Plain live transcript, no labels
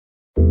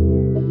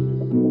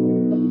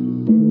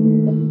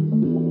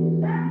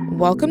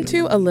Welcome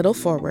to A Little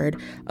Forward,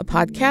 a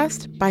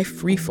podcast by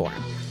Freeform.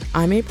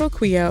 I'm April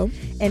Quio.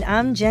 And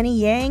I'm Jenny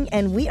Yang,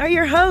 and we are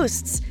your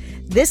hosts.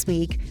 This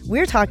week,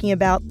 we're talking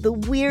about the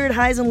weird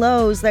highs and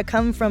lows that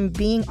come from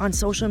being on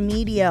social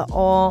media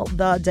all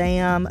the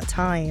damn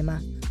time.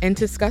 And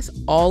to discuss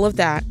all of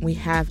that, we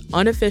have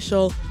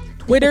unofficial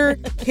Twitter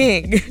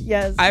king,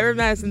 yes, Ira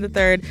Madison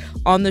III,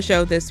 on the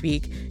show this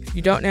week. If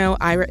you don't know,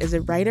 Ira is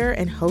a writer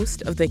and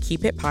host of the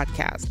Keep It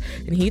podcast,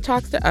 and he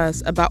talks to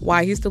us about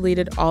why he's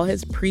deleted all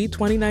his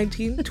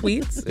pre-2019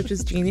 tweets, which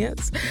is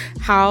genius,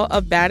 how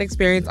a bad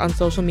experience on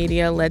social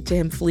media led to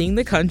him fleeing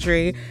the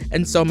country,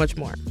 and so much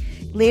more.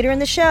 Later in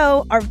the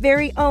show, our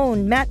very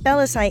own Matt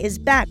Belisai is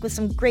back with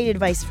some great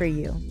advice for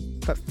you.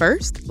 But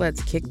first,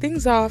 let's kick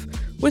things off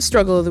with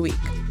Struggle of the Week.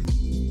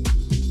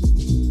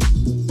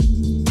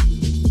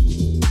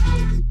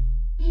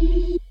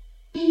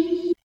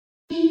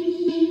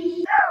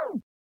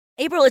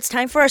 April, it's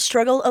time for our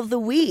struggle of the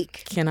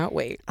week. Cannot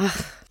wait.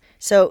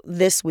 So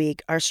this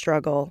week, our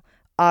struggle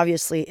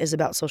obviously is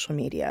about social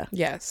media.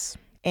 Yes.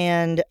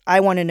 And I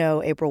want to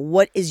know, April,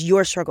 what is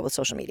your struggle with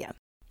social media?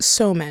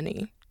 So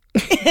many.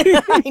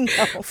 I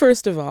know.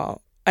 First of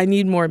all, I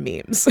need more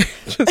memes.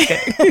 Just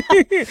kidding.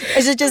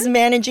 Is it just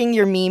managing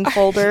your meme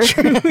folder?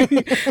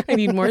 I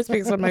need more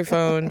space on my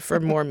phone for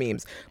more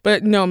memes.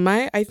 But no,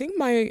 I think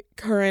my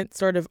current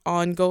sort of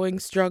ongoing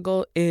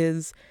struggle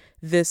is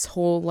this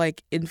whole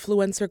like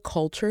influencer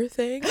culture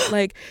thing.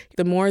 Like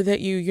the more that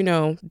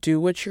you do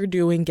what you're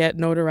doing, get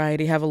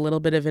notoriety, have a little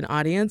bit of an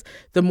audience,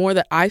 the more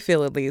that I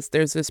feel, at least,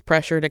 there's this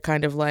pressure to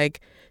kind of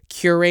like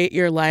curate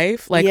your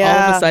life. Like all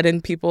of a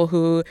sudden people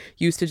who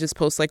used to just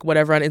post like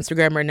whatever on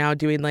Instagram are now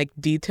doing like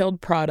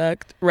detailed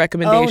product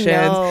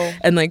recommendations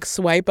and like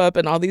swipe up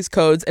and all these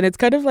codes. And it's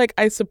kind of like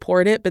I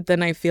support it, but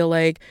then I feel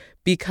like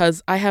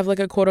because I have like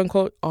a quote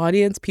unquote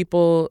audience,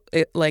 people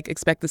like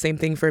expect the same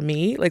thing for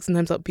me. Like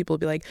sometimes people will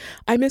be like,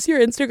 I miss your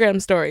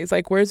Instagram stories.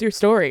 Like, where's your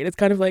story? And it's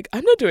kind of like,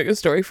 I'm not doing a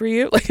story for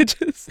you. Like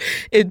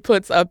it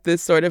puts up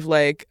this sort of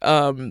like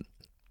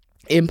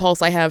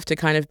impulse I have to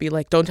kind of be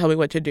like, don't tell me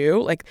what to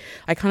do. Like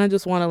I kind of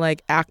just want to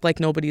like act like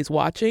nobody's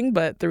watching,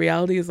 but the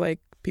reality is like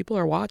people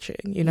are watching,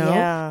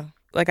 Yeah.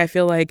 Like I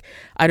feel like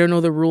I don't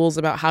know the rules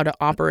about how to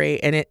operate,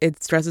 and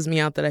it stresses me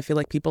out that I feel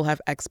like people have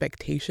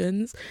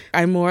expectations.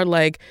 I'm more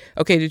like,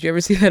 okay, did you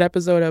ever see that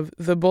episode of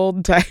The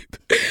Bold Type?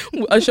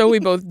 A show we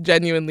both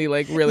genuinely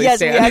like really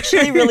stand. Yes, we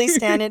actually really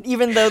stand it,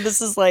 even though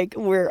this is like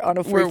we're on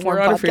a freeform podcast.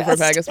 We're on a freeform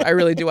podcast, but I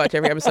really do watch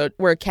every episode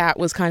where Kat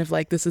was kind of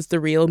like, this is the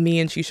real me,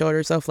 and she showed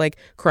herself like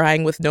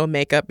crying with no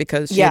makeup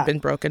because she had been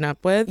broken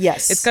up with.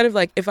 Yes. It's kind of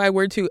like if I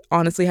were to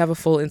honestly have a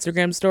full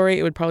Instagram story,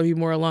 it would probably be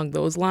more along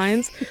those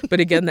lines. But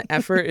again, the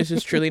effort is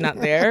just truly not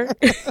there.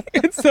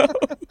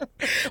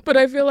 But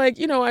I feel like,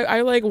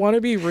 I like want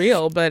to be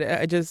real, but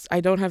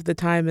I don't have the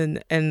time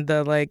and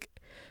the like,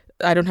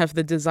 I don't have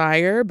the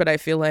desire, but I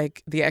feel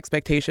like the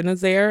expectation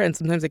is there, and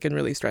sometimes it can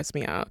really stress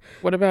me out.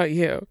 What about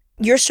you?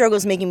 Your struggle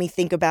is making me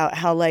think about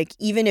how, like,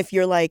 even if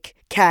you're like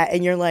Kat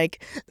and you're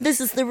like, this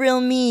is the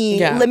real me,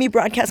 let me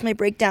broadcast my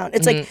breakdown.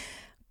 It's like,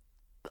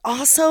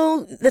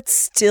 also, that's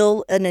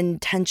still an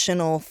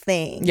intentional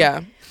thing.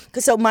 Yeah.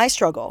 So my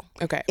struggle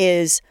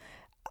is,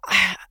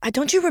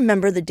 don't you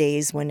remember the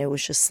days when it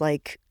was just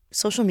like,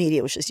 social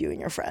media was just you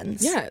and your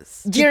friends?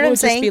 Yes. Do you know what I'm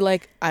saying? Just be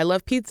like, I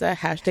love pizza,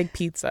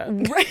 #pizza.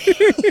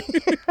 Right.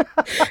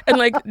 And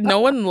like, no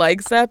one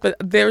likes that, but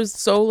there's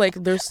so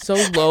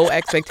low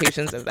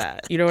expectations of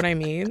that. You know what I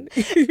mean?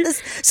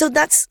 So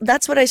that's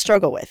what I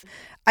struggle with.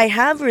 I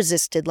have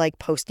resisted like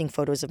posting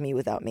photos of me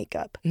without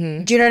makeup.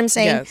 Mm-hmm. Do you know what I'm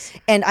saying? Yes.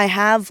 And I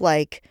have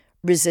like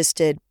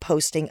resisted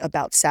posting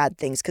about sad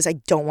things because I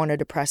don't want to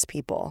depress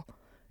people.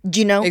 Do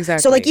you know?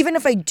 Exactly. So like, even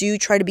if I do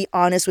try to be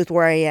honest with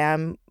where I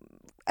am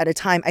at a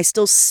time, I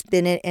still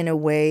spin it in a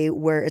way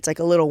where it's like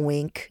a little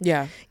wink.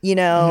 Yeah.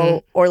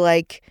 Or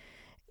like,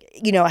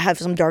 I have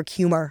some dark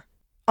humor.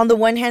 On the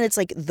one hand, it's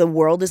like the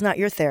world is not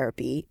your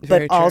therapy,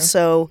 Very but true.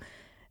 also,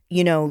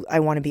 I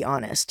want to be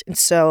honest. And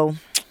so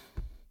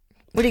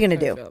what are you going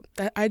to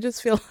do? I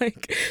just feel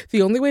like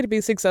the only way to be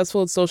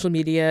successful in social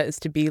media is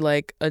to be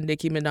like a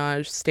Nicki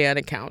Minaj stan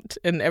account,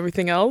 and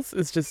everything else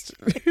is just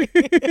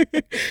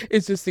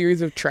it's just a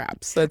series of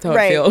traps. That's how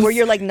it feels. Right, where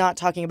you're like not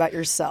talking about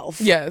yourself.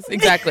 Yes,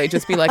 exactly.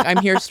 Just be like, I'm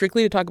here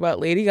strictly to talk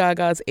about Lady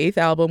Gaga's 8th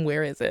album.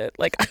 Where is it?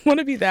 Like, I want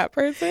to be that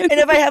person. And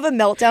if I have a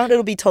meltdown,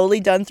 it'll be totally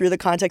done through the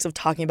context of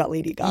talking about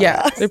Lady Gaga.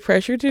 Yeah, the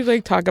pressure to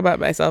like talk about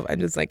myself, I'm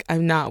just like,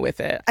 I'm not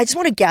with it. I just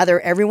want to gather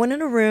everyone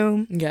in a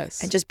room.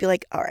 Yes. And just be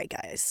like, all right,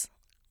 guys,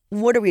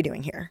 what are we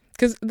doing here?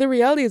 Because the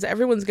reality is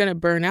everyone's going to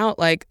burn out.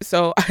 Like,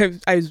 so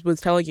I was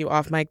telling you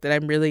off mic that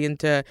I'm really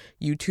into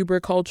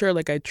YouTuber culture.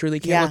 Like, I truly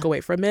can't look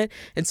away from it.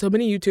 And so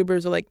many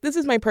YouTubers are like, this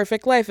is my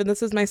perfect life, and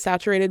this is my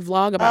saturated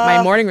vlog about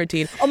my morning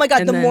routine. Oh my God,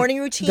 and the morning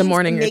routines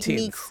make me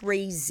routines.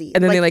 crazy.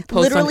 And then they like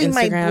post on Instagram.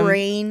 Literally my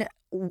brain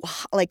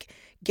like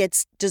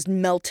gets just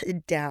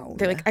melted down.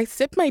 They're like, I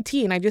sip my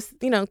tea and I just,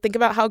 think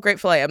about how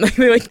grateful I am. Like,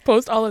 they like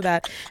post all of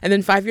that. And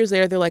then 5 years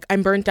later, they're like,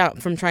 I'm burnt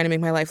out from trying to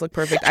make my life look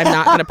perfect. I'm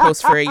not going to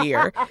post for a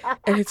year.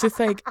 And it's just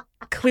like,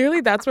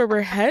 clearly that's where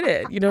we're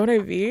headed. You know what I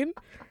mean?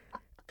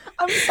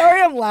 I'm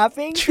sorry I'm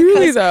laughing.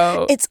 Truly,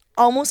 though. It's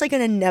almost like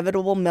an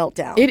inevitable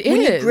meltdown. It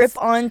when is.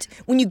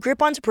 When you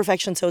grip onto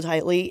perfection so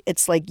tightly,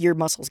 it's like your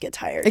muscles get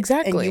tired.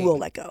 Exactly. And you will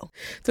let go.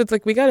 So it's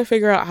like we got to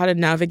figure out how to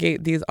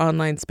navigate these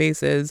online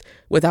spaces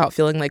without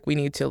feeling like we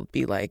need to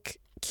be like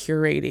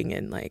curating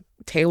and like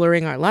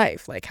tailoring our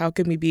life. Like, how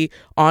can we be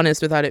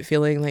honest without it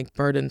feeling like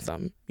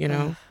burdensome, you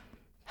know?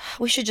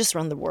 We should just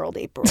run the world,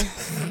 April.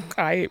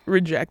 I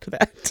reject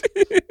that.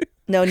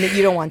 No,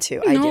 you don't want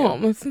to. I do. No,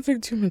 that sounds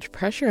like too much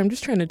pressure. I'm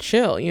just trying to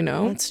chill, you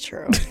know? That's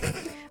true.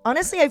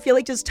 Honestly, I feel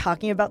like just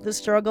talking about this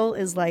struggle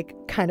is like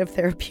kind of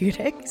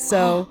therapeutic.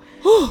 So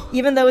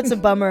even though it's a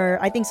bummer,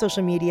 I think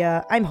social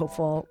media, I'm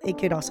hopeful it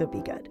could also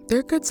be good. There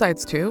are good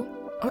sides too.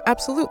 Oh,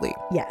 absolutely.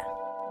 Yeah.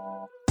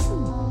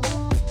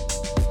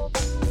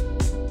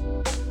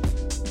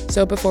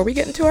 So before we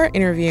get into our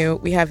interview,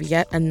 we have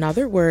yet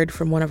another word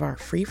from one of our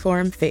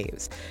freeform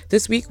faves.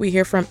 This week, we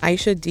hear from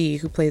Aisha D,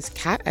 who plays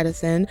Kat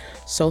Edison,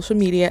 social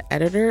media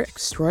editor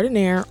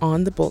extraordinaire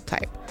on The Bold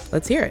Type.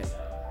 Let's hear it.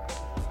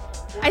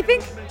 I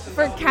think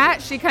for Kat,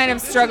 she kind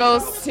of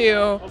struggles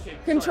to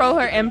control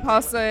her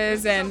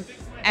impulses and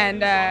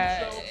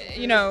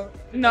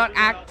not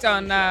act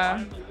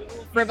on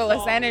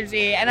frivolous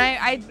energy. And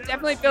I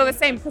definitely feel the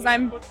same because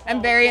I'm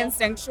very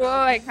instinctual.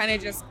 I kind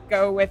of just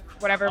go with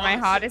whatever my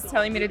heart is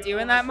telling me to do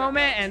in that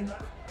moment. And,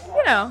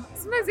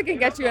 sometimes it can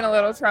get you in a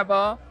little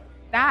trouble.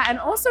 That, and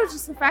also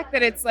just the fact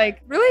that it's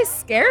like really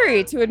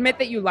scary to admit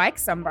that you like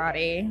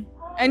somebody.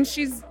 And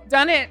she's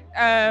done it,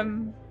 a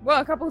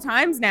couple of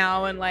times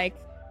now. And like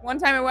one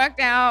time it worked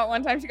out,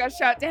 one time she got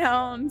shut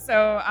down.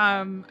 So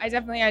I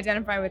definitely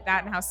identify with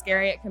that and how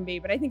scary it can be.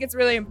 But I think it's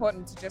really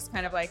important to just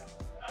kind of like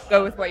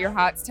go with what your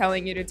heart's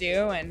telling you to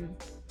do. And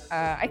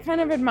I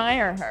kind of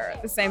admire her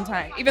at the same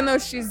time. Even though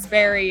she's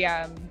very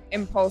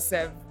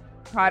impulsive,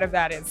 part of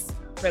that is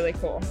really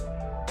cool.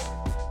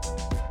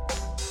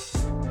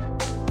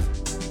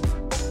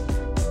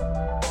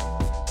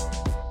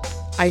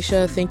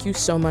 Aisha, thank you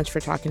so much for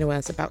talking to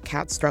us about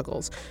Kat's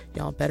struggles.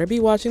 Y'all better be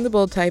watching The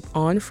Bold Type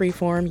on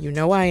Freeform. You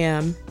know I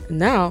am. And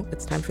now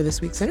it's time for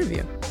this week's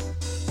interview.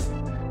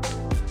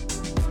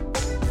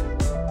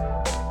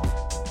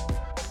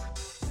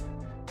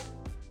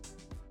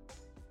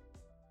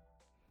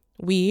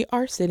 We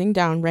are sitting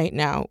down right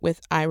now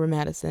with Ira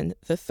Madison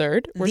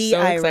III. We're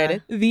so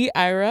excited. The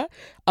Ira.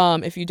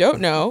 If you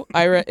don't know,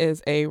 Ira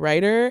is a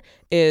writer,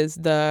 is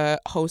the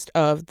host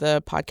of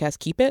the podcast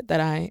Keep It that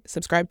I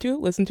subscribe to,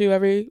 listen to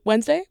every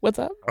Wednesday. What's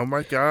up? Oh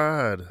my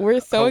God. We're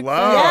so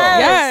excited.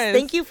 Yes.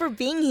 Thank you for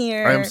being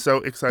here. I'm so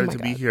excited to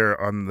be here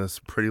on this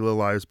Pretty Little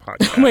Liars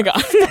podcast. Oh my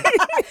God.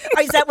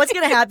 Is that what's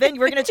going to happen?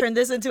 We're going to turn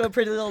this into a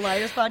Pretty Little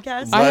Liars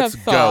podcast? Let's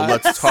go.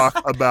 Let's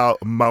talk about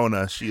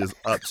Mona. She is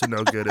up to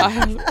no good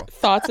as usual.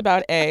 Thoughts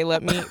about A,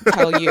 let me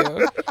tell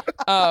you.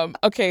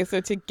 Okay, so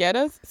to get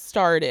us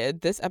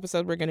started, this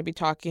episode we're going to be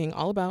talking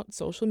all about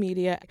social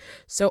media.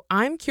 So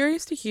I'm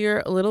curious to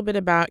hear a little bit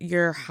about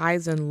your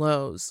highs and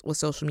lows with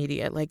social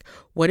media. Like,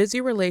 what has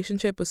your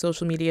relationship with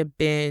social media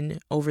been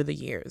over the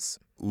years?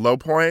 Low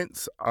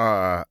points,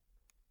 the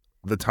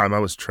time I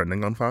was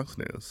trending on Fox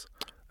News.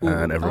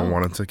 And everyone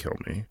wanted to kill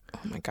me. Oh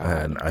my God.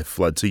 And I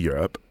fled to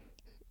Europe.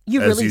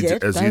 You really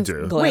did? As you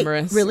do.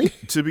 Glamorous. Wait, really?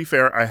 To be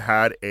fair, I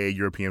had a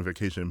European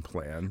vacation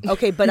plan.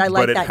 Okay, but I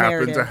like that narrative. But it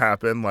happened to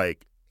happen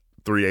like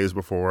 3 days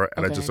before,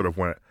 and I just sort of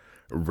went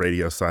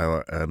radio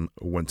silent and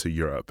went to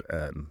Europe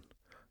and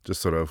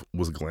just sort of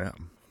was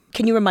glam.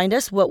 Can you remind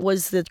us what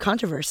was the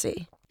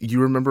controversy? You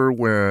remember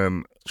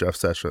when Jeff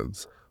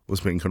Sessions was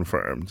being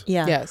confirmed?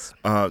 Yeah. Yes.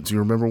 Do you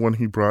remember when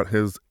he brought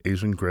his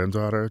Asian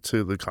granddaughter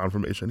to the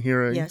confirmation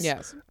hearing?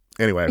 Yes.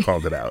 Anyway, I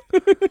called it out,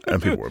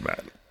 and people were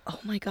mad. Oh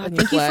my God! And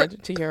you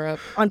fled to Europe.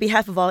 On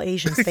behalf of all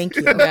Asians, thank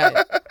you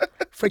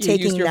for You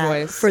taking used your that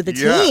voice. for the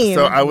Yeah, team.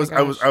 so I was,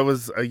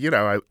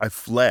 I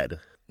fled.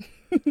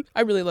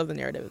 I really love the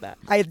narrative of that.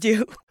 I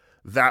do.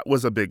 That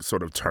was a big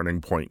sort of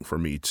turning point for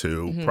me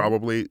too,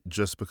 probably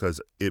just because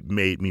it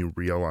made me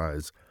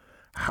realize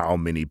how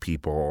many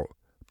people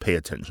pay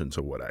attention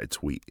to what I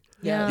tweet.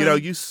 Yeah. You know,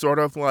 you sort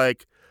of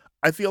like,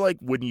 I feel like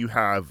when you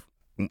have,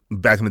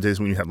 back in the days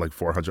when you had like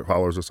 400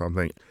 followers or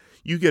something,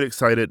 you get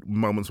excited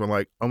moments when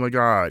like, oh my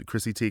God,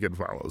 Chrissy Teigen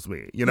follows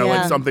me. You know,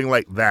 like something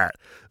like that.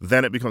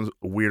 Then it becomes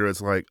weirder.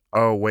 It's like,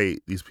 oh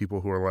wait, these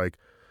people who are like,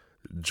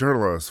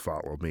 journalists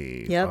follow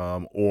me.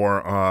 Yep.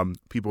 Or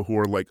people who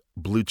are like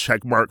blue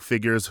checkmark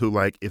figures who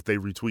like, if they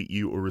retweet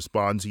you or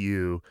respond to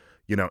you,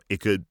 you know, it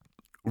could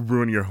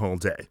ruin your whole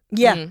day.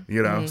 Yeah.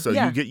 You know, so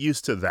you get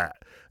used to that.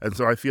 And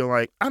so I feel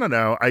like, I don't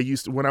know,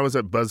 when I was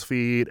at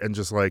BuzzFeed and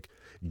just like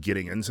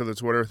getting into the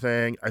Twitter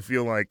thing, I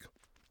feel like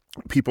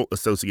people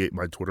associate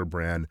my Twitter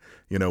brand,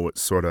 you know, with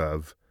sort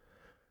of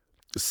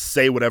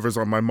say whatever's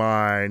on my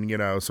mind, you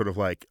know, sort of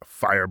like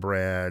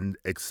firebrand,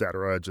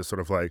 etc. Just sort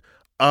of like,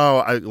 oh,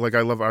 I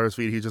love Ira's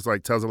feed. He just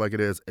like tells it like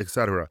it is,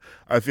 etc.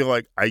 I feel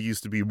like I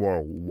used to be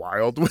more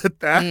wild with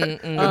that in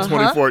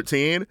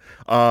 2014.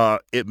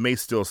 It may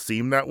still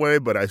seem that way,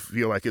 but I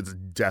feel like it's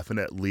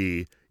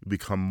definitely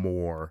become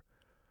more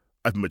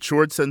I've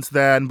matured since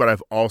then, but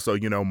I've also,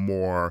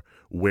 more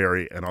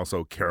wary and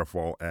also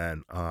careful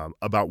and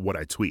about what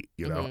I tweet.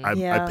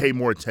 I pay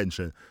more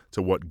attention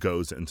to what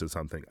goes into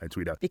something I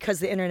tweet out. Because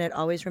the internet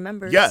always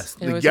remembers. Yes,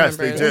 they do.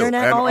 The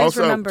internet and always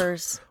also,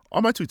 remembers.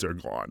 All my tweets are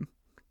gone.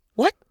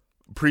 What?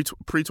 Pre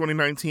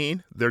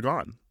 2019, they're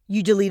gone.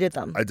 You deleted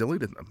them. I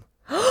deleted them.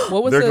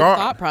 What was the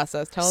thought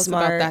process? Tell us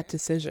about that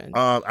decision.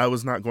 I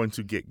was not going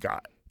to get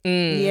got.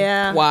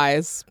 Yeah.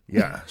 Wise.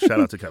 Yeah. Shout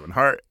out to Kevin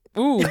Hart.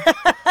 Ooh.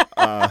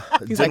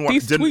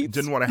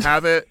 Didn't want to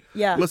have it.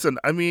 Yeah. Listen,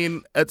 I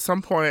mean, at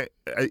some point,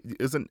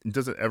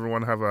 doesn't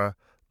everyone have a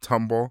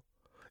tumble?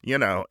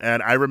 And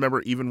I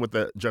remember even with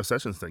the Jeff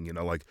Sessions thing,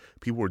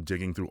 people were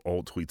digging through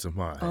old tweets of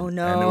mine. Oh,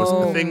 no. And it was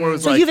a thing where it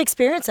was so you've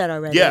experienced that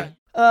already? Yeah.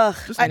 Ugh.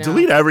 Just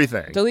delete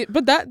everything.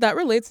 But that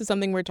relates to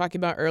something we were talking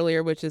about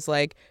earlier, which is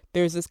like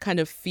there's this kind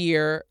of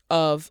fear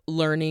of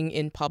learning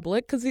in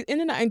public. Because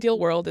in an ideal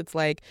world, it's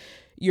like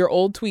your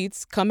old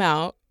tweets come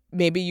out.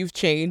 Maybe you've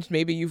changed.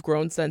 Maybe you've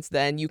grown since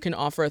then. You can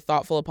offer a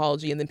thoughtful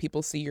apology and then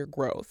people see your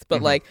growth.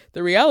 But like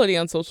the reality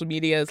on social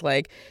media is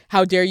like,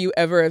 how dare you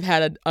ever have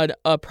had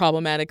a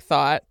problematic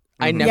thought?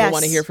 I never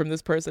want to hear from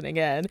this person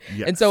again.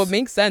 Yes. And so it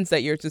makes sense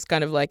that you're just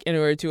kind of like, in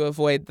order to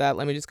avoid that,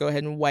 let me just go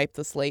ahead and wipe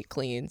the slate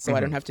clean so I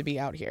don't have to be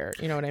out here.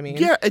 You know what I mean?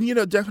 Yeah. And,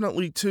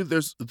 definitely, too,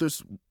 there's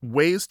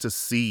ways to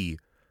see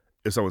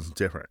if someone's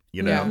different,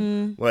 Yeah.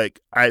 Like,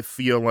 I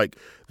feel like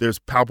there's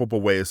palpable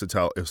ways to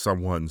tell if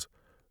someone's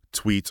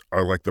tweets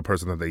are like the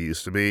person that they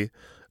used to be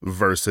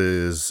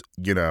versus,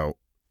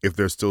 if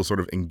they're still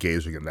sort of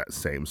engaging in that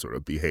same sort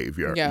of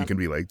behavior. Yeah. You can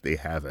be like, they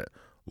haven't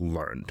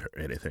learned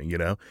or anything,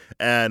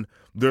 and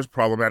there's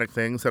problematic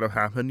things that have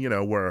happened,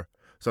 where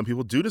some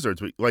people do deserve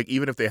to be, like,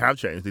 even if they have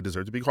changed, they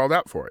deserve to be called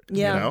out for it,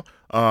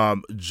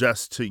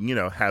 just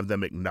to, have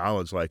them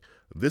acknowledge, like,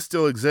 this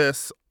still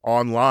exists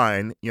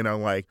online,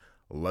 like,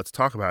 let's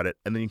talk about it,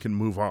 and then you can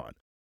move on.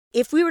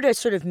 If we were to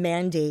sort of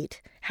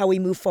mandate how we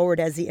move forward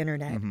as the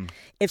internet,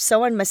 if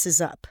someone messes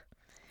up,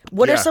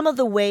 what are some of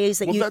the ways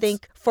that you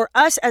think for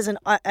us as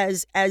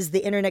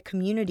the internet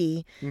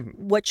community,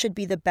 what should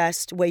be the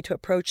best way to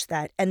approach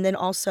that? And then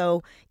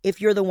also,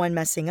 if you're the one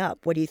messing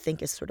up, what do you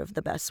think is sort of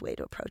the best way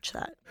to approach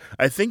that?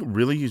 I think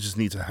really you just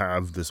need to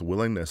have this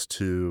willingness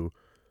to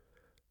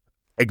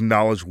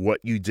acknowledge what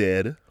you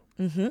did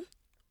and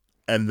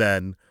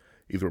then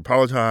either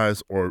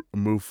apologize or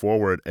move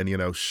forward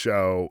and,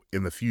 show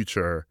in the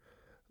future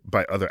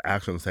by other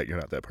actions that you're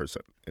not that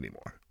person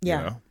anymore.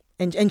 Yeah.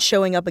 And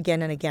showing up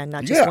again and again,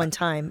 not just one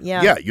time.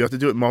 Yeah. Yeah, you have to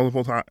do it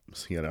multiple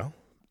times,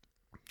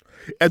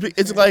 And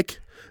it's like,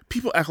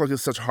 people act like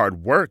it's such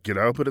hard work,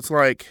 but it's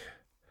like,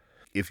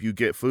 if you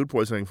get food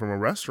poisoning from a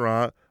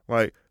restaurant,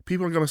 like,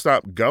 people are going to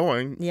stop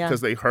going because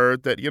they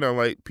heard that,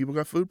 like, people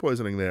got food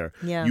poisoning there.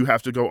 Yeah. You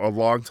have to go a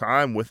long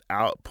time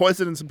without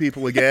poisoning some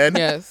people again.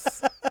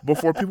 Yes.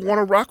 Before people want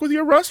to rock with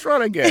your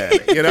restaurant again,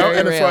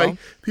 and it's like,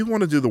 people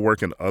want to do the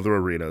work in other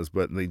arenas,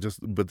 but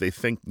they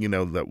think,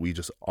 that we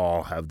just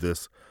all have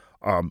this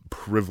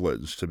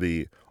privilege to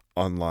be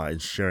online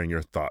sharing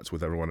your thoughts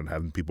with everyone and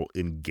having people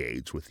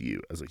engage with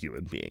you as a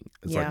human being.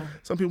 It's like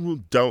some people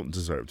who don't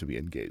deserve to be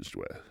engaged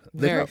with.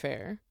 Very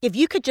fair. If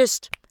you could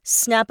just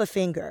snap a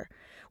finger,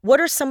 what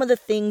are some of the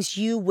things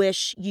you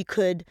wish you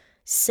could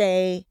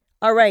say,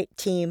 all right,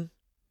 team,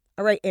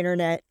 all right,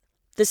 internet,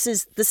 this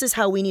is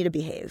how we need to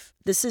behave.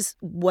 This is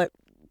what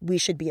we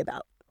should be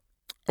about.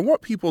 I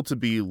want people to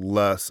be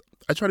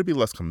I try to be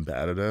less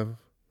combative.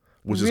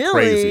 Which is really?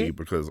 Crazy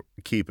because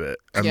keep it.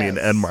 I mean,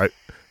 and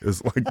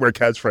is like my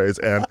catchphrase.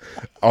 And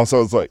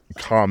also it's like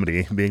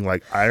comedy, being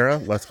like, Ira,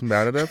 less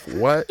combative?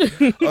 What?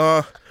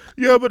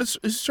 Yeah, but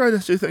it's trying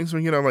to do things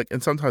when, like,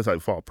 and sometimes I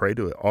fall prey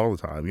to it all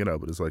the time,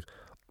 but it's like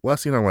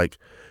less, like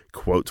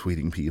quote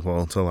tweeting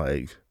people to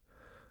like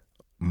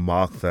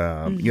mock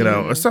them,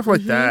 or stuff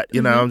like that.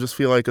 I just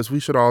feel like, because we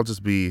should all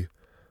just be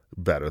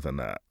better than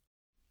that.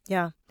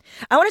 Yeah.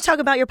 I want to talk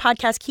about your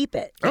podcast, Keep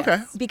It. Okay.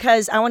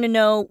 Because I want to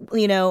know,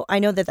 I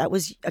know that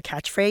was a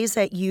catchphrase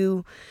that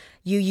you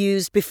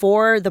used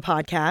before the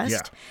podcast.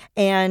 Yeah.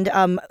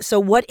 And so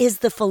what is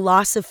the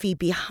philosophy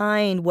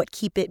behind what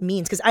Keep It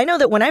means? Because I know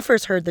that when I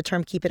first heard the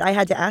term Keep It, I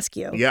had to ask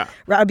you. Yeah.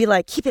 I'd be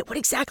like, Keep It, what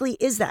exactly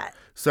is that?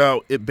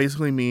 So it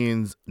basically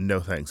means, no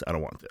thanks, I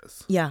don't want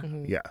this. Yeah.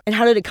 Yeah. And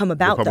how did it come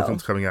about,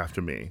 Republicans coming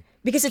after me.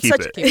 Because it's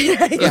Keep such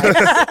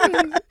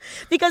it.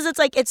 Because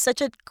it's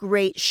such a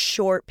great,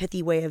 short,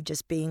 pithy way of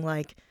just being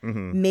like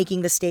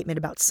making the statement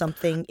about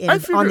something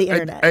on the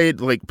internet. I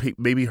had like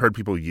maybe heard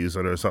people use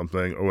it or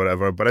something or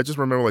whatever, but I just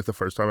remember like the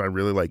first time I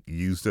really like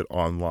used it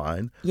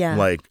online. Yeah.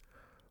 Like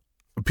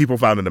people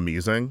found it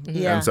amusing.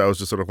 Yeah. And so I was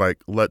just sort of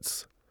like,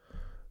 let's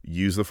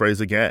use the phrase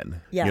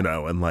again. Yeah.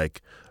 And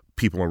like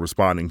people are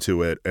responding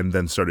to it and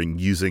then starting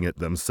using it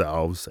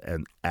themselves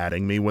and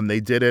adding me when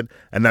they did it.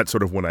 And that's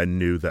sort of when I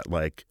knew that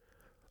like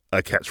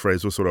a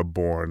catchphrase was sort of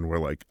born where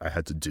like I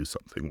had to do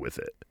something with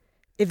it.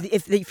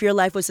 If your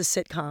life was a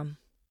sitcom,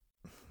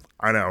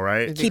 I know,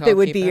 right? Keep It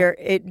would be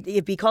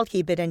it'd be called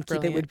Keep It, and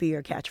Brilliant. Keep It would be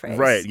your catchphrase.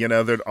 Right.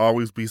 There'd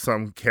always be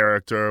some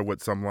character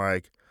with some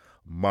like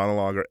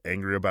monologue or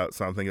angry about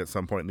something at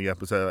some point in the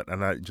episode,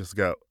 and I just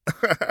go,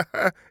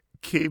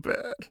 keep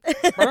it.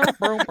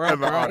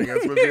 And the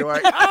audience would be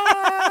like,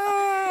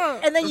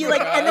 and then you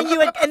like, and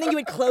then you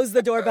would close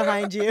the door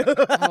behind you.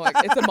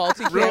 It's a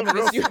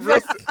multi-cameras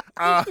universe.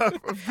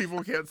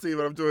 People can't see,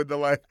 but I'm doing the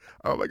like,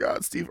 oh my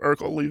God, Steve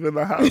Urkel leaving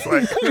the house,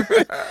 like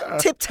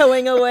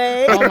tiptoeing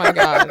away. Oh my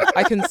God,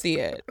 I can see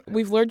it.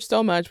 We've learned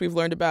so much. We've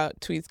learned about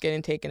tweets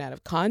getting taken out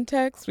of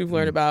context. We've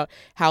learned about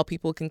how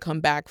people can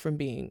come back from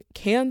being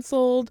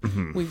canceled.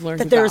 We've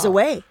learned that there's a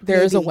way.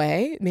 There is a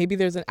way. Maybe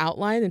there's an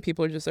outline, and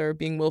people just are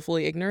being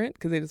willfully ignorant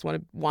because they just want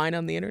to whine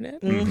on the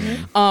internet.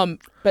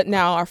 But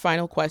now our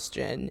final question.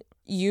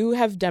 You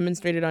have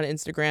demonstrated on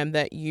Instagram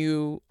that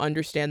you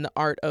understand the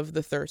art of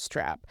the thirst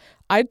trap.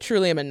 I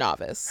truly am a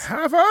novice.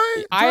 Have I?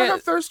 Do I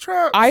have thirst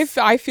traps?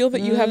 I feel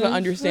that you have an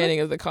understanding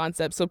of the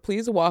concept. So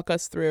please walk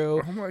us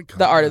through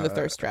the art of the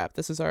thirst trap.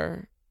 This is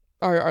our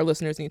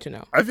listeners need to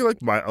know. I feel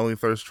like my only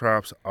thirst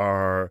traps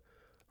are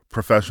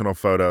professional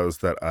photos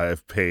that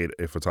I've paid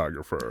a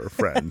photographer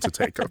friend to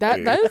take of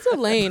me. That is a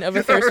lane of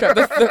a thirst trap.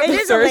 The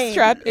thirst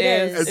trap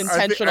is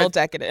intentional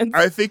decadence.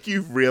 I think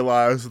you've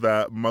realized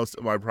that most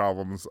of my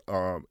problems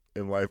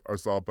in life are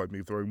solved by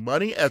me throwing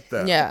money at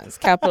them. Yeah, it's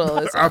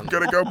capitalism. I'm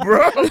gonna go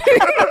broke.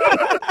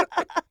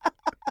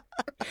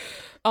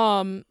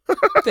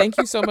 Thank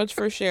you so much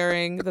for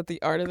sharing that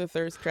the art of the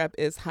thirst trap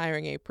is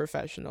hiring a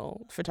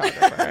professional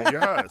photographer.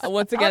 Yes.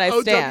 Once again, I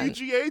stand.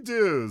 WGA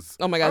dues.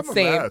 Oh my God,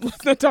 same.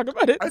 Let's not talk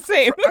about it.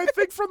 Same. I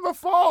think from the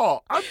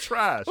fall. I'm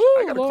trash. Ooh,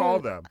 I gotta call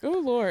them.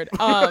 Oh Lord.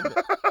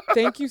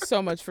 Thank you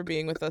so much for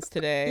being with us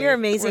today. You're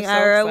amazing,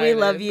 Ira. We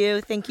love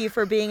you. Thank you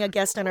for being a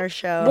guest on our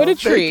show. What a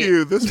treat. Thank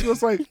you.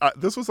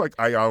 This was like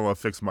Ayala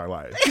fixed my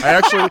life.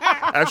 I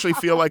actually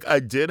feel like I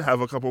did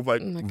have a couple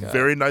of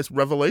very nice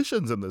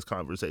revelations in this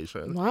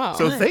conversation. Wow.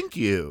 So thank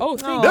you. Oh,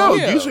 thank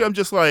you. you. Usually I'm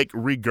just like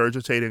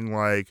regurgitating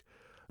like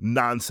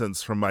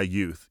nonsense from my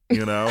youth,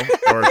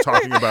 or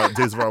talking about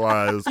Days of Our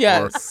Lives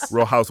or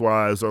Real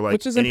Housewives or like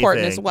which is anything.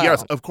 important as well.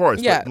 Yes, of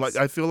course. Yes. But,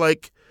 I feel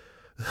like,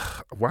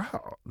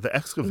 wow, the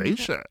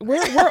excavation.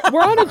 We're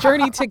on a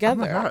journey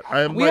together.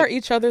 We are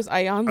each other's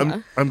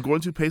Ayana. I'm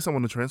going to pay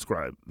someone to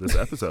transcribe this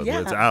episode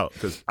when it's out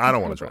because I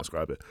don't want to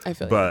transcribe it. I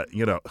feel but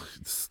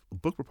it's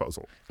book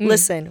proposal.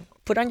 Listen,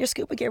 put on your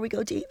scuba gear. We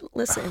go deep.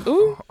 Listen.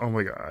 Oh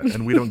my God,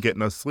 and we don't get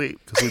no sleep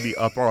because we be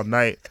up all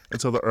night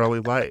until the early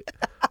light.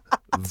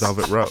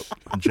 Velvet Rope,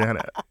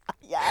 Janet.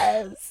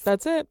 Yes,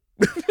 that's it.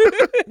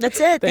 That's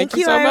it. Thank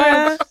you so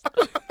Ira.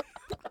 Much.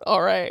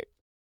 All right.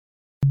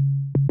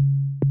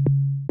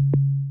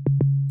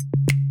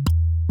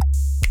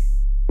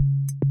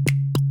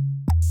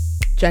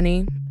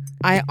 Jenny,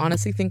 I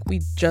honestly think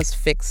we just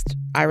fixed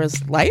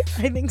Ira's life.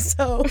 I think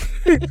so.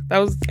 That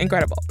was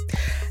incredible.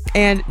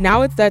 And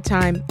now it's that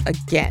time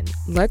again.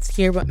 Let's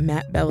hear what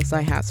Matt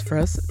Belisai has for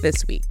us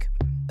this week.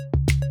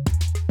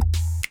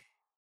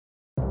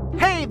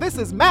 Hey, this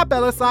is Matt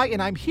Belisai,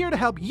 and I'm here to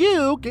help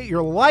you get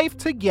your life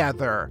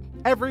together.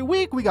 Every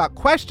week, we got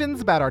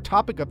questions about our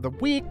topic of the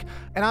week,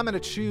 and I'm going to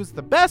choose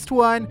the best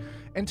one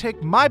and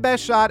take my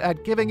best shot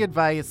at giving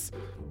advice.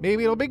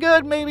 Maybe it'll be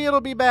good, maybe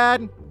it'll be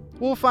bad.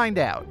 We'll find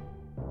out.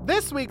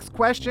 This week's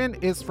question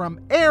is from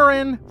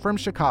Aaron from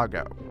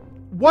Chicago.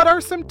 What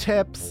are some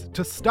tips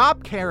to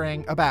stop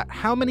caring about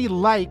how many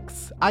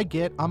likes I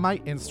get on my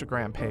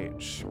Instagram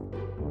page?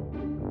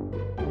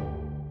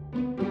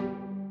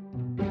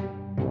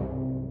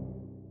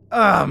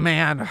 Oh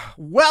man,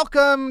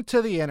 welcome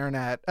to the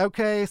internet,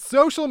 okay?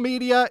 Social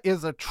media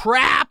is a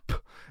trap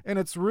and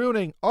it's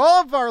ruining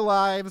all of our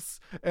lives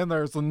and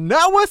there's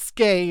no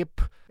escape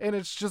and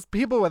it's just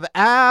people with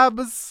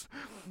abs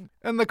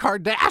and the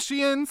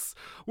Kardashians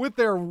with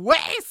their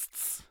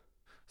waists.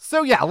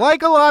 So yeah,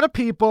 like a lot of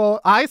people,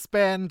 I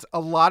spend a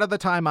lot of the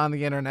time on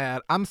the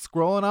internet. I'm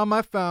scrolling on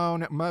my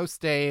phone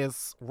most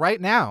days. Right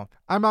now,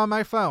 I'm on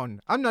my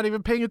phone. I'm not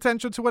even paying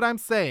attention to what I'm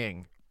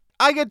saying.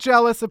 I get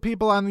jealous of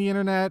people on the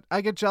internet.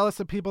 I get jealous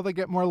of people that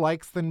get more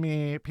likes than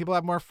me. People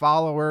have more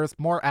followers,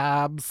 more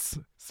abs,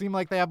 seem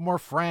like they have more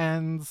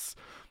friends.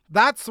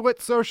 That's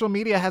what social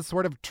media has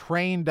sort of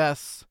trained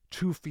us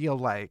to feel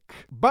like.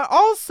 But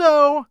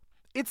also,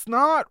 it's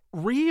not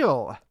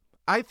real.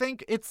 I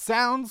think it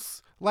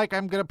sounds like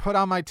I'm going to put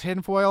on my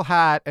tinfoil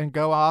hat and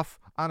go off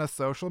on a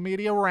social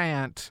media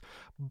rant.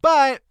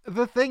 But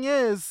the thing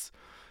is,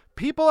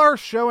 people are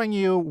showing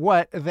you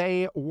what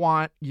they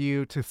want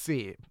you to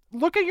see.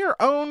 Look at your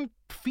own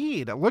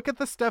feed. Look at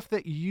the stuff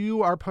that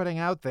you are putting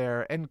out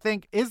there and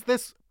think, is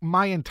this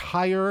my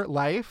entire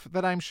life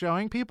that I'm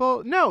showing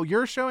people? No,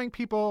 you're showing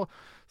people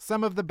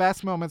some of the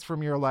best moments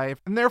from your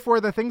life. And therefore,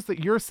 the things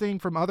that you're seeing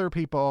from other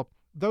people,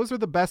 those are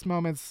the best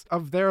moments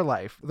of their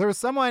life. There was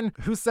someone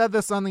who said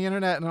this on the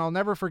internet, and I'll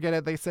never forget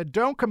it. They said,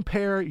 don't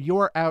compare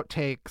your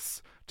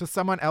outtakes to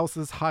someone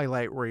else's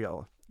highlight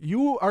reel.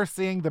 You are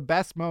seeing the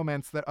best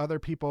moments that other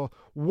people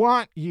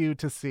want you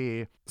to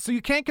see. So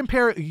you can't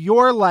compare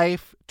your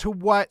life to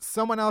what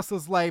someone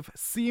else's life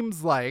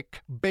seems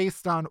like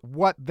based on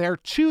what they're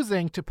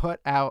choosing to put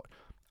out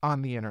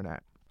on the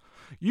internet.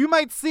 You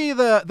might see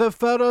the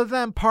photo of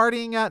them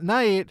partying at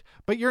night,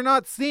 but you're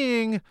not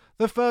seeing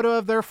the photo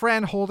of their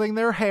friend holding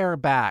their hair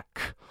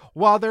back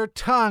while their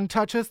tongue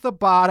touches the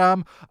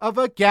bottom of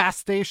a gas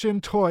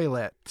station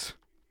toilet.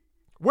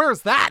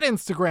 Where's that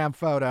Instagram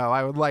photo,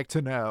 I would like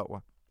to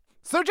know.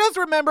 So just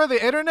remember,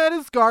 the internet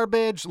is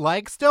garbage.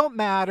 Likes don't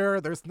matter.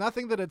 There's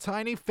nothing that a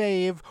tiny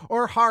fave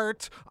or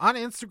heart on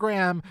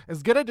Instagram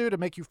is gonna do to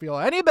make you feel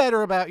any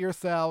better about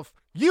yourself.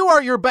 You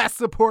are your best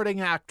supporting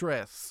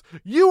actress.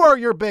 You are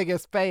your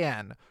biggest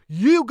fan.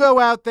 You go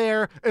out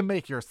there and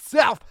make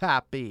yourself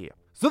happy.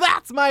 So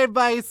that's my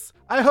advice.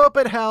 I hope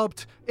it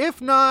helped.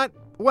 If not,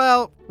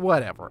 well,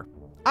 whatever.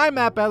 I'm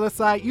Matt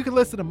Belisai. You can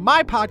listen to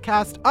my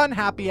podcast,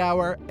 Unhappy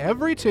Hour,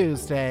 every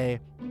Tuesday.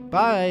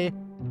 Bye.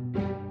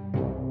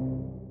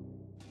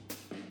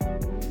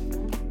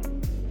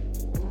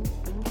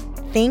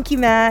 Thank you,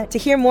 Matt. To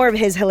hear more of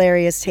his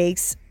hilarious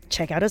takes,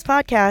 check out his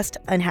podcast,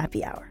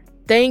 Unhappy Hour.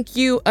 Thank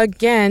you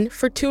again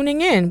for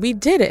tuning in. We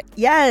did it.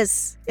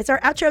 Yes, it's our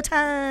outro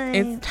time.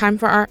 It's time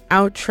for our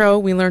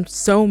outro. We learned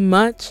so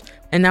much,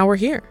 and now we're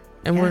here.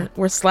 And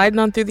we're sliding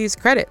on through these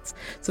credits.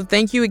 So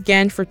thank you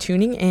again for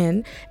tuning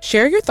in.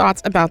 Share your thoughts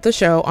about the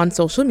show on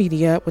social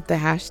media with the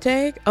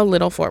hashtag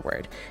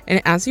 #ALittleForward. And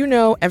as you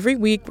know, every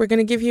week we're going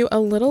to give you a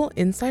little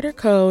insider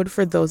code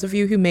for those of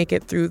you who make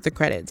it through the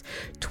credits.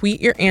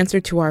 Tweet your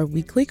answer to our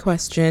weekly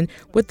question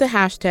with the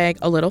hashtag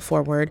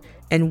 #ALittleForward,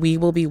 and we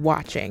will be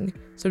watching.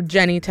 So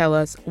Jenny, tell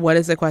us, what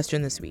is the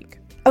question this week?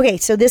 Okay,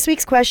 so this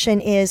week's question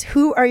is,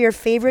 who are your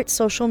favorite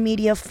social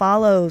media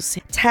follows?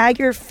 Tag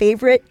your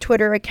favorite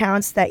Twitter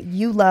accounts that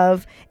you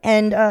love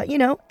and, add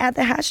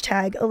the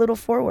hashtag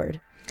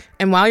 #ALittleForward.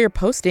 And while you're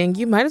posting,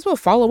 you might as well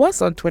follow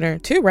us on Twitter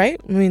too, right?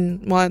 I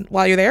mean,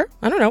 while you're there,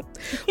 I don't know.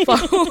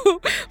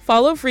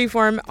 Follow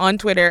Freeform on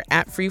Twitter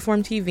at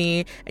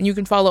FreeformTV, and you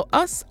can follow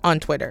us on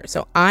Twitter.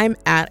 So I'm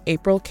at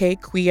April K.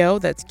 Quioh,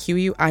 that's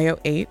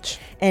QUIOH.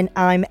 And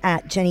I'm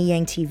at Jenny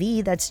Yang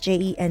TV, that's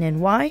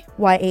JENNYYANG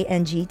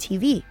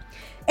TV.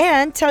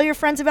 And tell your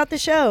friends about the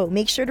show.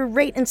 Make sure to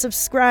rate and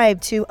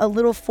subscribe to A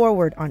Little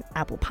Forward on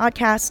Apple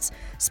Podcasts,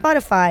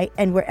 Spotify,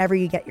 and wherever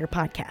you get your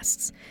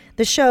podcasts.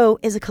 The show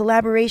is a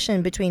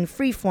collaboration between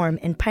Freeform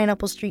and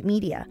Pineapple Street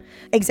Media.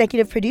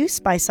 Executive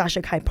produced by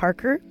Sasha Kai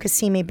Parker,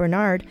 Kasime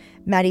Bernard,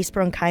 Maddie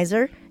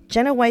Sprung-Kaiser,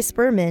 Jenna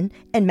Weiss-Berman,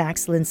 and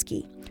Max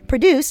Linsky.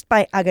 Produced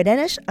by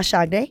Agadenesh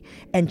Ashagde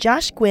and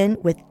Josh Gwynn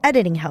with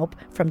editing help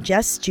from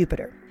Jess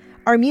Jupiter.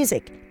 Our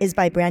music is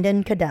by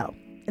Brandon Cadell.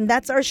 And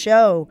that's our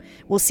show.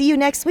 We'll see you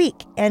next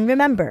week. And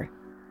remember,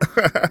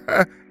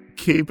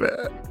 keep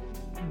it.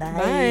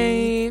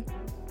 Bye. Bye.